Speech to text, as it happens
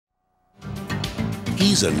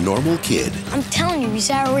He's a normal kid. I'm telling you, he's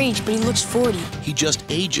our age, but he looks 40. He just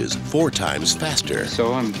ages 4 times faster.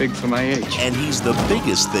 So I'm big for my age. And he's the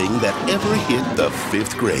biggest thing that ever hit the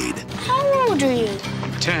 5th grade. How old are you?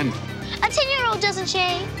 10. A 10-year-old doesn't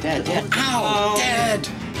shave. Dad. Ow! Dad!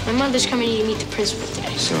 My mother's coming in to meet the principal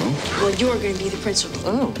today. So? Well, you're going to be the principal.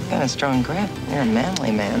 Ooh, you got a strong grip. You're a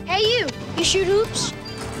manly man. Hey, you shoot hoops?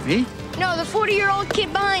 Me? No, the 40-year-old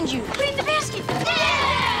kid behind you. Put it in the basket. Yeah!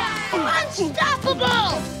 Unstoppable!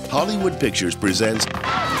 Hollywood Pictures presents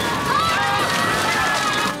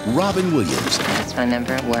Robin Williams That's my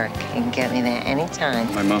number at work. You can get me there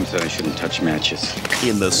anytime. My mom said I shouldn't touch matches.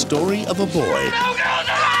 in the story of a boy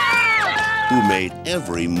who made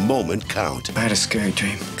every moment count. I had a scary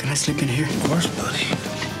dream. Can I sleep in here? Of course, buddy.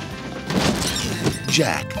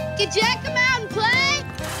 Jack, Can Jack come out and play?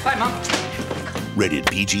 Bye, Mom. rated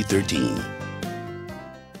PG-13.